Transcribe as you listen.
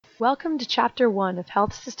Welcome to Chapter 1 of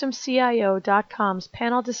HealthSystemCIO.com's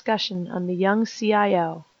panel discussion on the young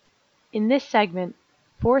CIO. In this segment,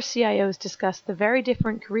 4 CIOs discuss the very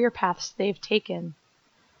different career paths they've taken,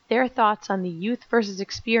 their thoughts on the youth versus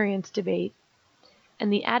experience debate,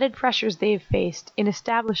 and the added pressures they've faced in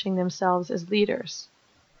establishing themselves as leaders.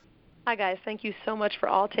 Hi guys, thank you so much for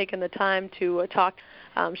all taking the time to talk.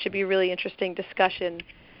 Should be a really interesting discussion.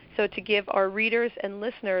 So to give our readers and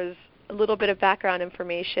listeners a little bit of background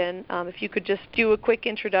information, if you could just do a quick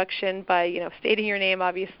introduction by stating your name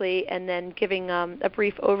obviously, and then giving a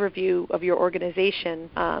brief overview of your organization.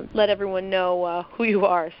 Let everyone know who you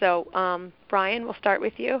are. So Brian, we'll start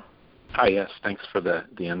with you. Hi, yes, thanks for the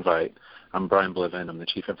invite. I'm Brian Bliven. I'm the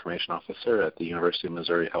Chief Information Officer at the University of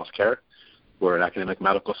Missouri Healthcare. We're an academic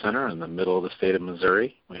medical center in the middle of the state of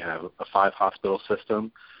Missouri. We have a 5-hospital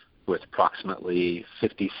system with approximately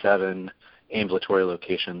 57 ambulatory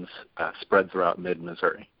locations spread throughout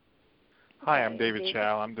mid-Missouri. Hi, I'm David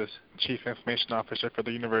Chow. I'm the Chief Information Officer for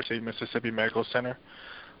the University of Mississippi Medical Center.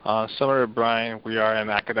 Similar to Brian, we are an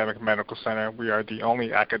academic medical center. We are the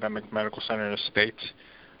only academic medical center in the state.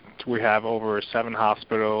 We have over 7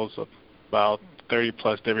 hospitals, about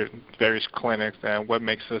 30-plus various clinics, and what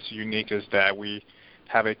makes us unique is that we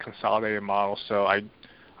have a consolidated model. So I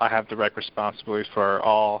have direct responsibility for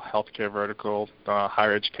all healthcare vertical,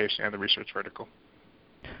 higher education, and the research vertical.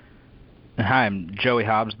 Hi, I'm Joey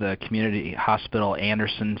Hobbs, the Community Hospital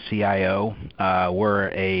Anderson CIO. We're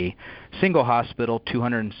a single hospital,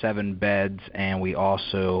 207 beds, and we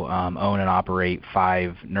also own and operate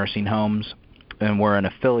 5 nursing homes. And we're an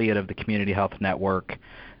affiliate of the Community Health Network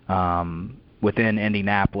within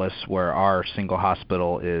Indianapolis, where our single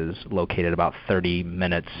hospital is located about 30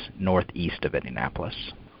 minutes northeast of Indianapolis.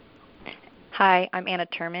 Hi, I'm Anna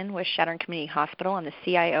Turman with Shattern Community Hospital. I'm the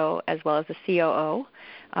CIO as well as the COO.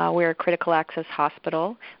 We're a critical access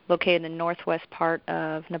hospital located in the northwest part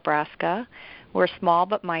of Nebraska. We're small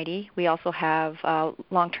but mighty. We also have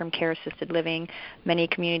long-term care assisted living, many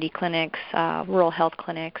community clinics, rural health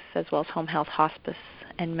clinics, as well as home health hospice,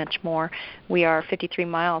 and much more. We are 53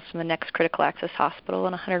 miles from the next critical access hospital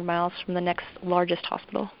and 100 miles from the next largest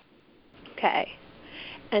hospital. Okay.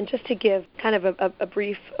 And just to give kind of a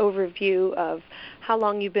brief overview of how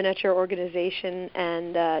long you've been at your organization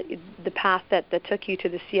and the path that took you to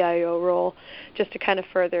the CIO role, just to kind of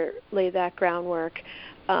further lay that groundwork.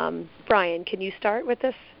 Brian, can you start with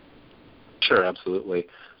this? Sure, absolutely.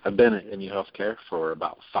 I've been at NU Healthcare for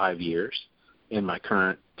about 5 years. In my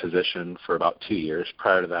current position for about 2 years.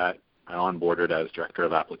 Prior to that, I onboarded as Director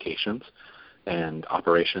of Applications and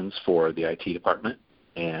Operations for the IT department.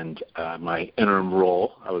 And my interim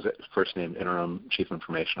role, I was first named Interim Chief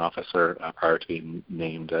Information Officer prior to being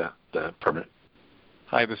named the permanent.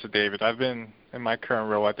 Hi, this is David. I've been in my current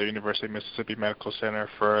role at the University of Mississippi Medical Center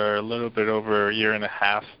for a little bit over a year and a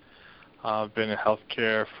half. I've been in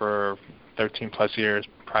healthcare for 13-plus years,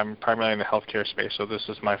 primarily in the healthcare space. So this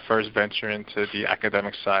is my first venture into the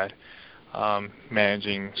academic side,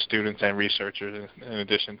 managing students and researchers in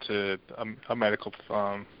addition to a medical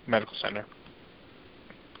center.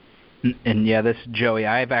 And yeah, this is Joey.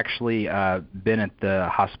 I've actually been at the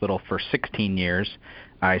hospital for 16 years.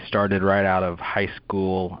 I started right out of high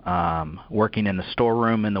school, working in the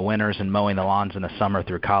storeroom in the winters and mowing the lawns in the summer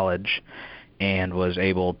through college, and was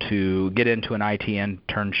able to get into an IT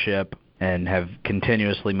internship and have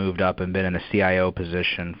continuously moved up and been in a CIO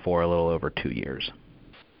position for a little over 2 years.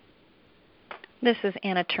 This is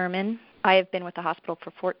Anna Turman. I have been with the hospital for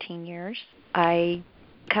 14 years. I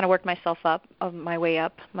kind of worked myself up, my way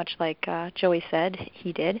up, much like Joey said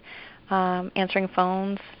he did, answering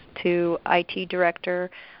phones to IT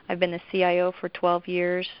director. I've been the CIO for 12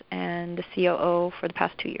 years and the COO for the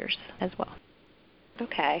past 2 years as well.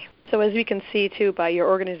 Okay. So as we can see, too, by your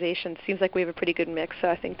organization, it seems like we have a pretty good mix, so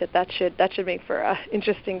I think that should make for an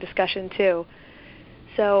interesting discussion, too.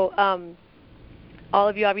 So all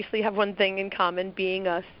of you obviously have one thing in common, being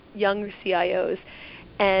us young CIOs,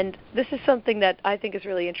 and this is something that I think is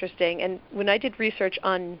really interesting. And when I did research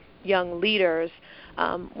on young leaders,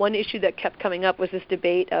 one issue that kept coming up was this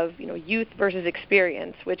debate of youth versus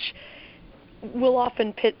experience, which will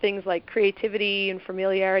often pit things like creativity and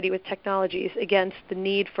familiarity with technologies against the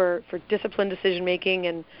need for disciplined decision-making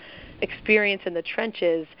and experience in the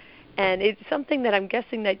trenches. And it's something that I'm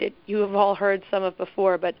guessing that you have all heard some of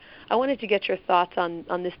before, but I wanted to get your thoughts on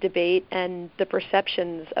this debate and the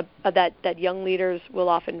perceptions that young leaders will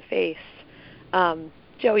often face.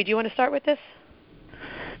 Joey, do you want to start with this?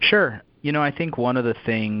 Sure. I think one of the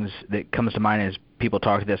things that comes to mind as people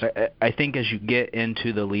talk to this, I think as you get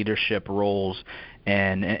into the leadership roles,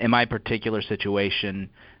 and in my particular situation,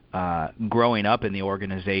 growing up in the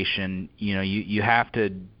organization, you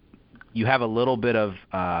have a little bit of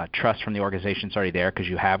trust from the organization that's already there because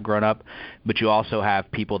you have grown up, but you also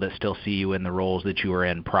have people that still see you in the roles that you were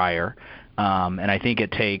in prior. And I think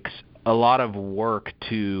it takes a lot of work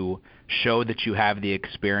to show that you have the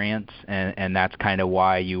experience, and that's kind of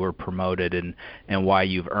why you were promoted and why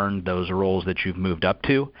you've earned those roles that you've moved up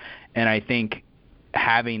to. And I think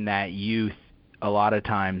having that youth, a lot of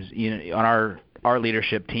times, on our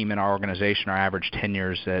leadership team in our organization, our average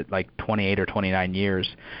tenure is at like 28 or 29 years.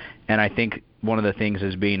 And I think one of the things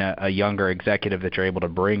is being a younger executive that you're able to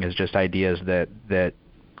bring is just ideas that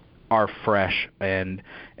are fresh. And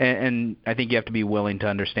I think you have to be willing to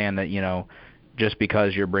understand that, just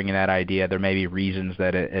because you're bringing that idea, there may be reasons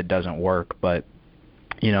that it doesn't work. But,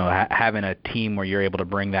 having a team where you're able to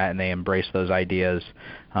bring that and they embrace those ideas,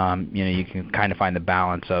 you can kind of find the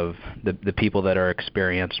balance of the people that are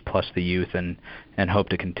experienced plus the youth and hope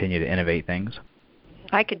to continue to innovate things.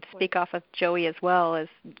 I could speak off of Joey as well as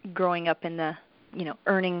growing up in the,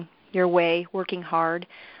 earning your way, working hard.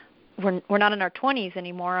 We're not in our 20s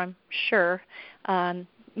anymore, I'm sure.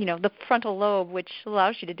 The frontal lobe, which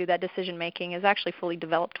allows you to do that decision making, is actually fully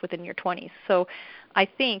developed within your 20s. So I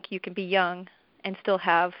think you can be young and still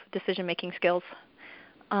have decision making skills.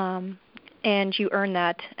 And you earn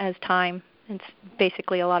that as time. It's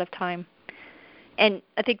basically a lot of time. And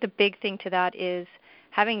I think the big thing to that is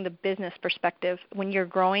having the business perspective. When you're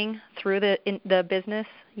growing through the business,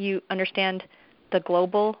 you understand the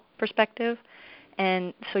global perspective,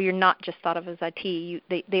 and so you're not just thought of as IT.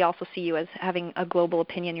 They also see you as having a global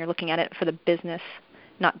opinion. You're looking at it for the business,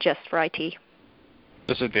 not just for IT.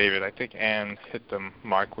 This is David. I think Ann hit the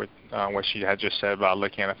mark with what she had just said about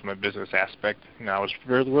looking at it from a business aspect. I was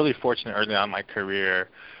really fortunate early on in my career,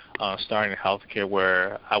 starting in healthcare,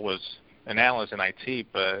 where I was an analyst in IT,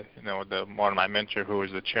 but one of my mentor, who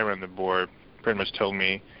was the chairman of the board, pretty much told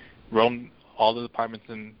me, roam all the departments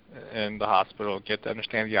in the hospital, get to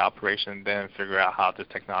understand the operation, then figure out how the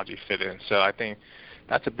technology fit in. So I think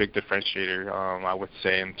that's a big differentiator, I would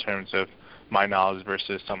say, in terms of my knowledge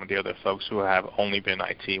versus some of the other folks who have only been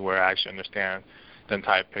IT, where I actually understand the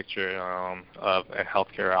entire picture of a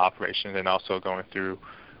healthcare operation, and also going through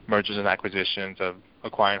mergers and acquisitions of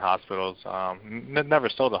acquiring hospitals. Never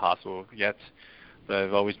sold a hospital yet, but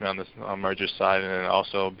I've always been on this merger side, and then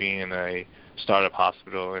also being in a startup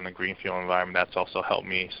hospital in a greenfield environment. That's also helped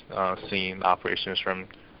me seeing operations from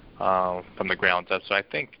the ground up. So I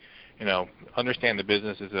think understand the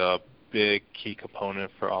business is a big key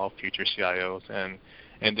component for all future CIOs, and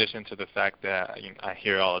in addition to the fact that I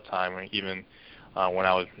hear all the time, even when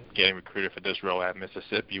I was getting recruited for this role at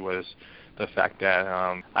Mississippi, was the fact that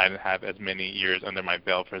I didn't have as many years under my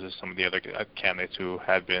belt versus some of the other candidates who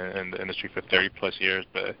had been in the industry for 30 plus years.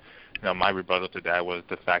 But my rebuttal to that was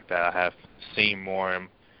the fact that I have seen more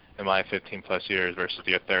in my 15 plus years versus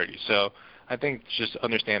the 30. So I think just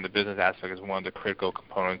understand the business aspect is one of the critical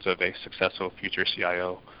components of a successful future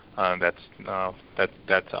CIO. That's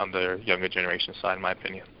on the younger generation side, in my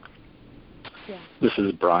opinion. Yeah. This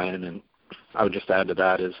is Brian, and I would just add to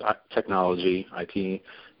that is technology, IT,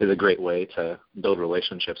 is a great way to build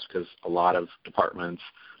relationships, because a lot of departments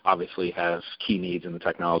obviously have key needs in the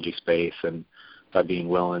technology space, and by being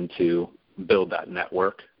willing to build that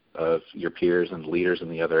network of your peers and leaders in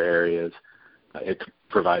the other areas, it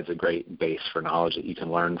provides a great base for knowledge that you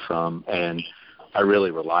can learn from. And I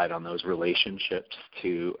really relied on those relationships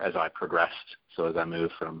as I progressed. So as I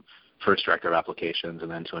moved from first director of applications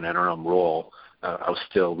and then to an interim role, I was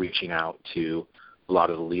still reaching out to a lot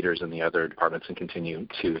of the leaders in the other departments, and continue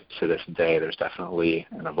to this day. There's definitely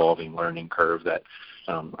an evolving learning curve that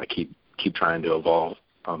I keep trying to evolve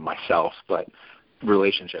myself, but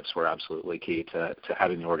relationships were absolutely key to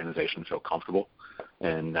having the organization feel comfortable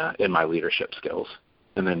and in my leadership skills.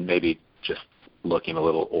 And then maybe just looking a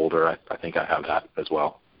little older, I think I have that as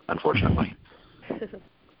well, unfortunately.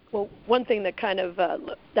 Well, one thing that kind of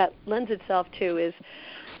that lends itself to is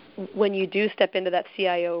when you do step into that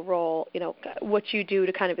CIO role, what you do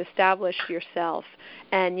to kind of establish yourself,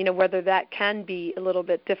 and whether that can be a little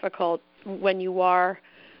bit difficult when you are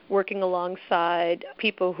working alongside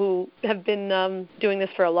people who have been doing this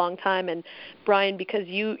for a long time. And Brian, because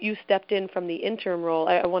you stepped in from the interim role,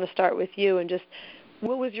 I want to start with you, and just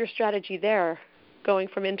what was your strategy there, going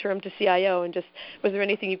from interim to CIO, and just was there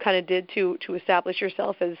anything you kind of did to establish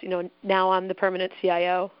yourself as, now I'm the permanent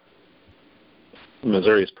CIO?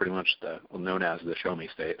 Missouri is pretty much known as the show me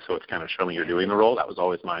state, so it's kind of show me you're doing the role. That was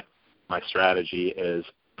always my strategy, is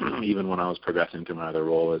even when I was progressing through my other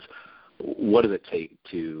role, is what does it take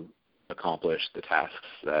to accomplish the tasks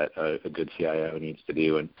that a good CIO needs to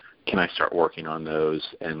do, and can I start working on those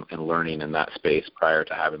and learning in that space prior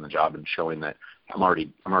to having the job and showing that I'm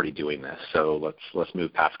already doing this. So let's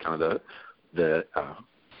move past kind of the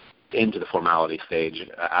into the formality stage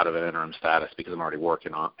out of an interim status because I'm already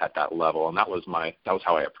working on at that level. And that was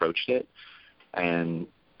how I approached it. And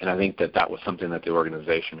I think that was something that the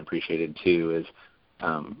organization appreciated too. Is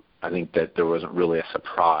I think that there wasn't really a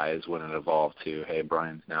surprise when it evolved to, hey,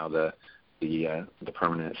 Brian's now the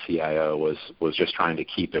permanent CIO. Was just trying to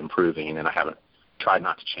keep improving, and I haven't tried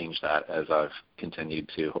not to change that as I've continued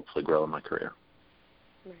to hopefully grow in my career.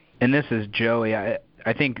 And this is Joey. I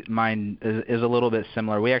think mine is a little bit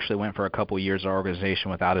similar. We actually went for a couple years our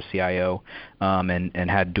organization without a CIO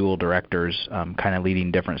and had dual directors kind of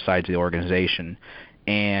leading different sides of the organization.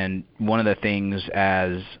 And one of the things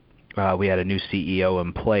as we had a new CEO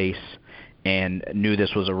in place and knew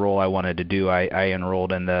this was a role I wanted to do, I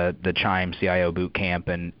enrolled in the CHIME CIO boot camp,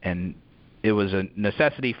 and it was a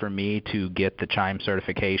necessity for me to get the CHIME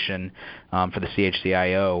certification for the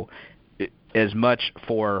CHCIO, as much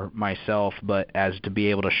for myself, but as to be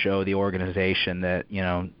able to show the organization that,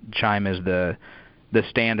 CHIME is the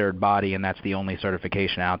standard body, and that's the only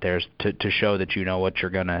certification out there, is to show that you know what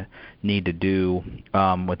you're going to need to do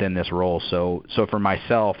within this role. So for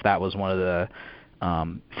myself, that was one of the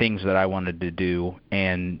things that I wanted to do.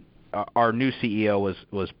 And our new CEO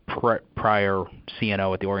was prior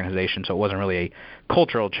CNO at the organization, so it wasn't really a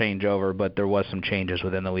cultural changeover, but there was some changes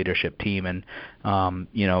within the leadership team. And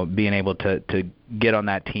being able to get on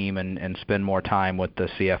that team and spend more time with the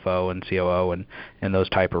CFO and COO and those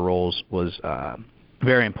type of roles was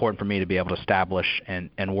very important for me to be able to establish and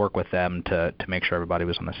work with them to make sure everybody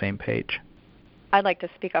was on the same page. I'd like to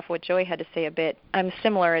speak off what Joey had to say a bit. I'm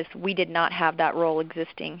similar, as we did not have that role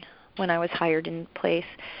existing when I was hired in place.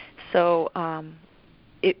 So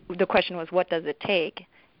the question was, what does it take,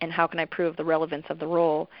 and how can I prove the relevance of the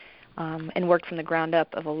role? And worked from the ground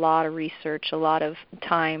up of a lot of research, a lot of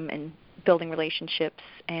time, and building relationships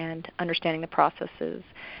and understanding the processes,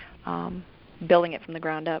 building it from the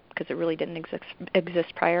ground up because it really didn't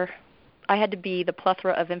exist prior. I had to be the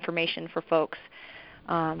plethora of information for folks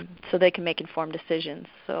so they can make informed decisions.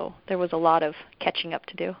 So there was a lot of catching up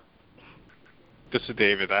to do. This is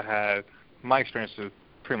David. My experience is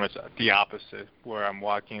pretty much the opposite, where I'm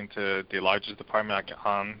walking into the largest department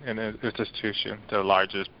in an institution,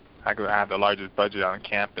 I have the largest budget on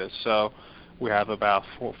campus. So we have about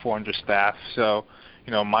 400 staff. So,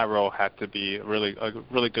 my role had to be a really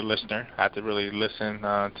good listener. I had to really listen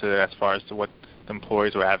as far as to what the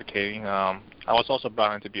employees were advocating. I was also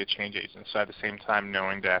brought in to be a change agent, so at the same time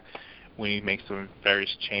knowing that we need to make some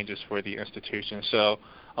various changes for the institution. So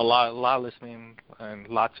a lot of listening and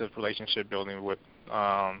lots of relationship building with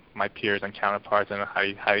my peers and counterparts, and a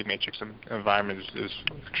highly matrix environment is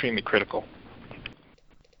extremely critical.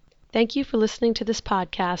 Thank you for listening to this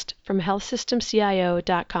podcast from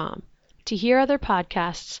healthsystemcio.com. To hear other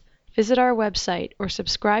podcasts, visit our website or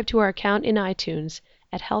subscribe to our account in iTunes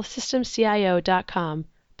at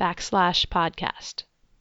healthsystemcio.com/podcast.